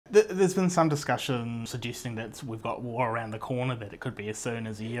There's been some discussion suggesting that we've got war around the corner, that it could be as soon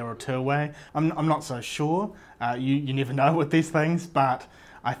as a year or two away. I'm not so sure. You never know with these things, but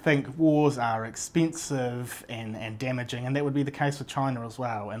I think wars are expensive and damaging, and that would be the case with China as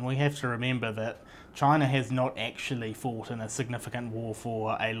well. And we have to remember that China has not actually fought in a significant war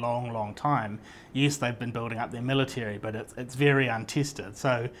for a long, long time. Yes, they've been building up their military, but it's very untested.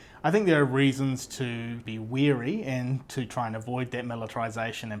 So I think there are reasons to be wary and to try and avoid that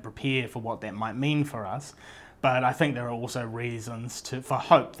militarization and prepare for what that might mean for us. But I think there are also reasons for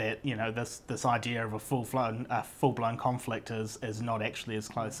hope that, you know, this idea of a full-blown conflict is not actually as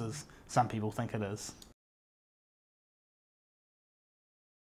close as some people think it is.